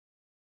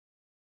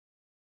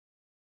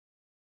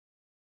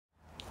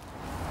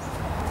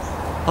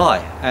Hi,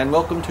 and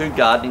welcome to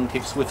Gardening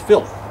Tips with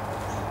Phil.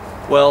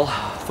 Well,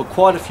 for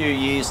quite a few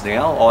years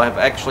now, I have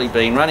actually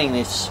been running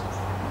this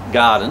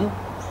garden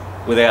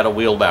without a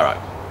wheelbarrow.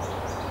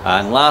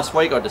 And last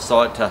week I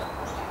decided to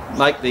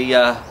make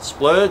the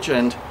splurge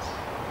and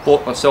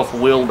bought myself a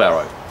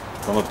wheelbarrow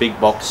from a big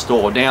box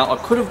store. Now, I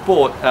could have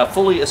bought a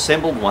fully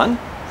assembled one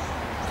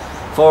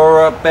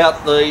for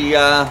about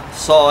the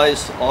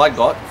size I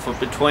got for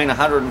between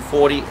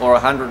 $140 or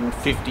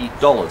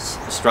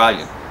 $150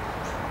 Australian.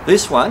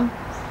 This one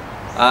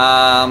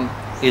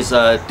is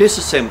a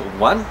disassembled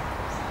one,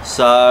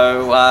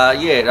 so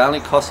yeah, it only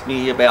cost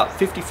me about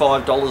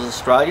 $55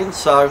 Australian.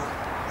 So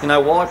you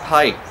know, why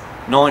pay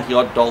 $90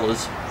 odd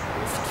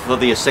for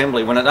the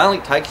assembly when it only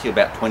takes you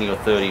about 20 or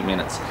 30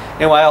 minutes.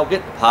 Anyway, I'll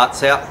get the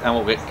parts out and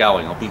we'll get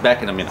going. I'll be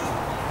back in a minute.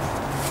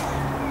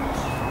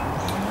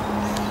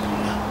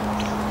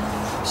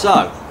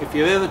 So if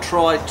you've ever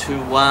tried to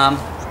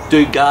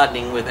do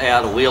gardening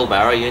without a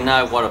wheelbarrow, you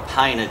know what a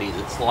pain it is.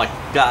 It's like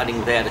gardening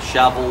without a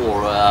shovel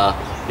or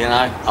you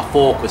know, a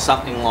fork or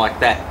something like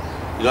that.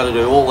 You've got to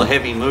do all the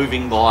heavy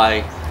moving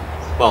by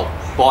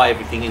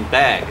everything in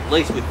bag. At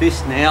least with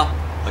this now,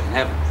 I can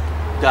have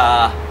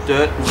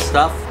dirt and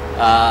stuff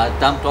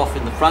dumped off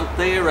in the front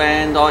there,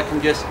 and I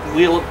can just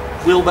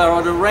wheelbarrow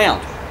it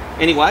around.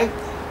 Anyway,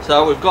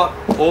 so we've got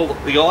all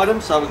the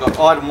items. So we've got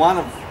item 1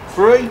 of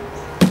 3,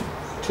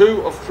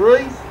 2 of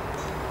 3.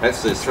 That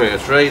says 3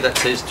 of 3, that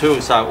says 2,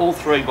 so all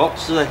 3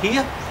 boxes are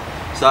here.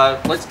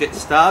 So let's get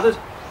started.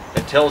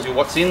 It tells you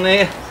what's in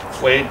there: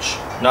 wedge,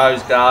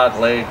 nose guard,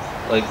 leg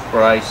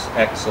brace,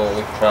 axle,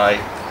 tray.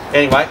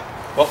 Anyway,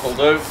 what we'll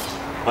do,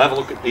 we'll have a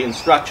look at the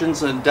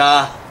instructions and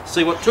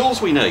see what tools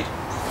we need.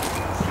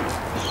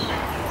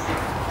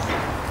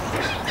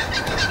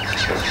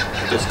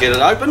 Just get it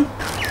open.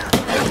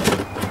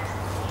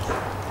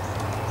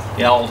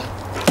 The old,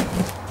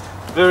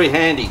 very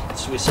handy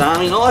Swiss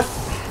Army knife.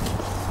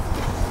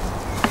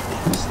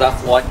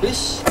 Stuff like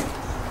this,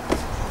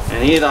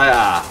 and here they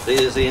are.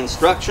 There's the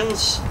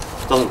instructions.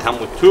 Doesn't come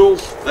with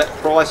tools. That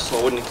price,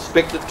 I wouldn't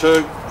expect it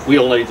to.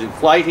 Wheel needs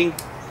inflating,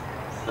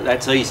 but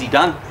that's easy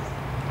done.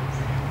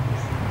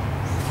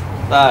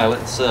 So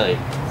let's see.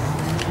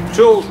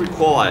 Tools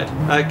required.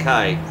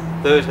 Okay,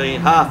 13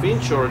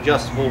 1/2" or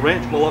adjustable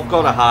wrench. Well, I've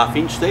got a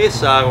 1/2" there,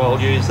 so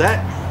I'll use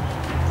that.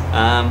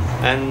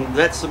 And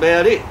that's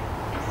about it.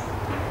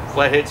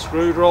 Flathead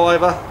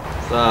screwdriver.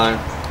 So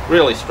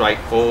really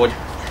straightforward.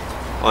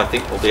 I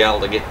think we'll be able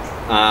to get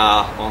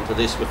onto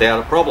this without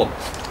a problem.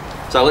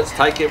 So let's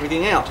take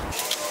everything out.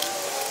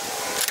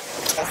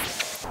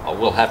 I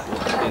will have to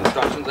look at the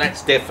instructions.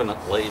 That's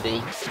definitely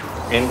the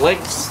end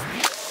legs.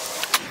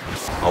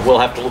 I will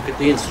have to look at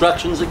the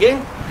instructions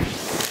again.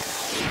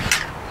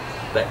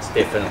 That's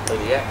definitely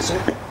the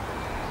axle.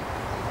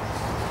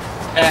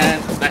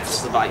 And that's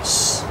the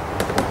base.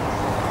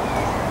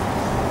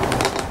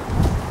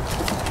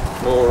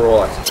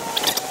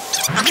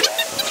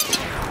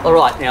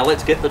 Alright, now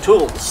let's get the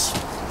tools.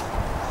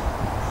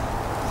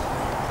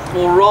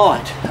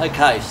 Alright,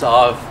 okay, so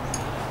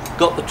I've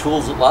got the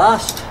tools at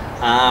last.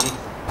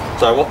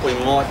 So what we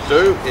might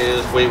do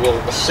is we will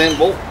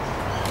assemble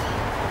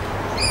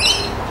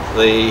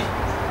the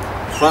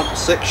front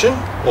section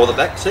or the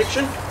back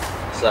section.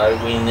 So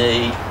we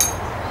need,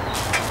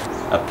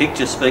 a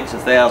picture speaks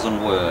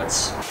 1,000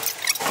 words.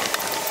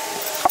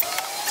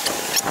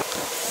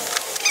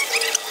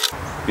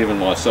 Giving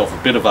myself a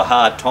bit of a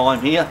hard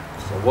time here.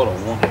 So what I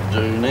want to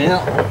do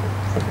now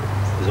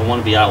is I want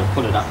to be able to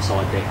put it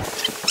upside down.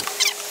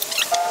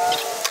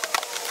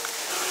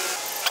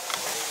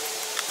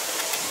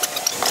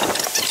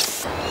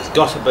 There's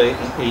got to be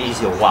an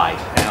easier way,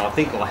 and I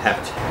think I have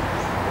it.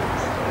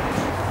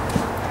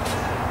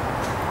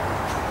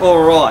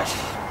 Alright.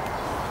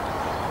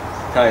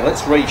 Okay,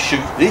 let's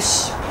reshoot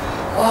this.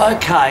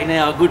 Okay,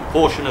 now a good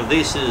portion of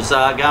this is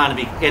going to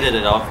be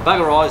edited. I've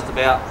buggerized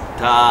about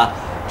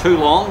too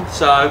long,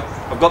 so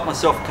I've got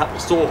myself a couple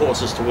of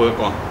sawhorses to work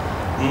on.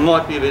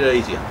 Might be a bit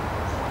easier,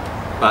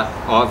 but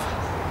I've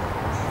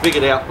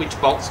figured out which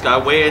bolts go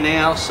where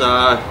now,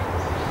 so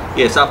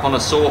yes, up on a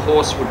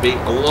sawhorse would be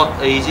a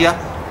lot easier.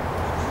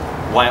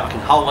 The way I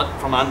can hold it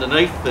from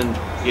underneath, and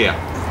yeah.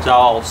 So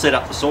I'll set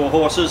up the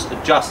sawhorses,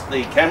 adjust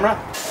the camera.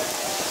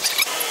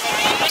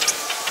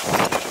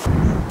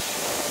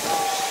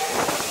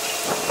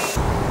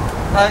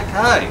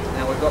 Okay,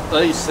 now we've got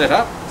these set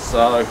up,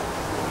 so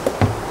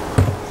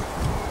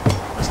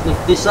let's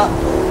lift this up.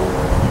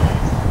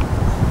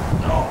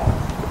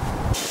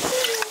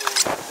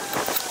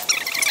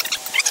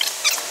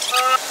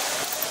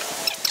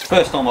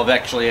 First time I've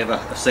actually ever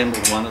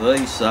assembled one of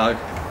these, so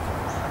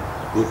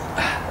good.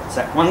 That's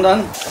that one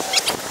done.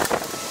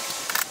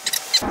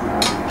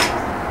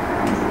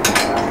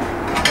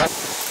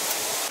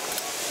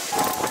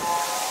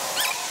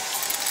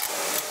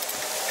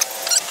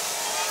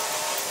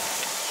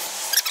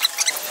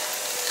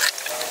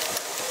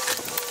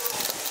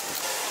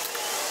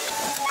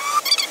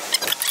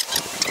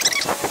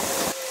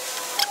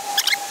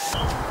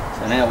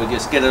 So now we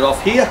just get it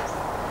off here.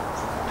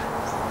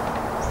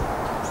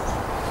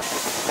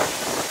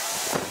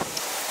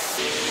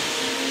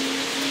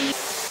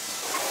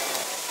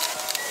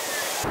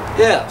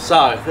 Yeah,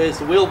 so there's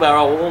the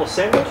wheelbarrow all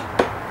assembled.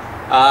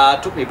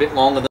 Took me a bit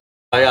longer than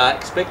I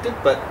expected,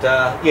 but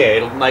yeah,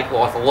 it'll make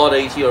life a lot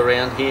easier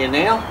around here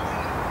now.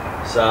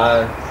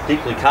 So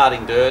particularly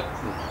carting dirt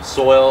and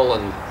soil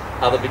and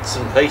other bits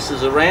and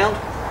pieces around.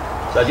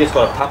 So I just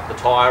got to pump the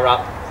tyre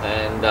up,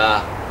 and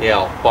yeah,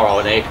 I'll borrow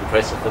an air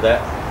compressor for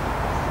that.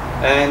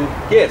 And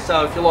yeah,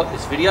 so if you like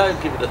this video,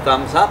 give it a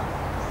thumbs up.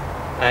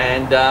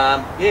 And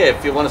yeah,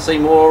 if you want to see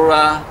more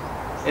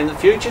in the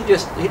future,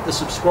 just hit the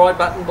subscribe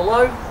button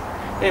below.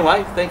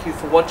 Anyway, thank you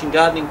for watching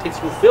Gardening Tips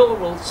with Phil,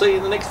 and we'll see you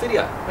in the next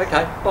video.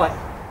 Okay,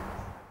 bye.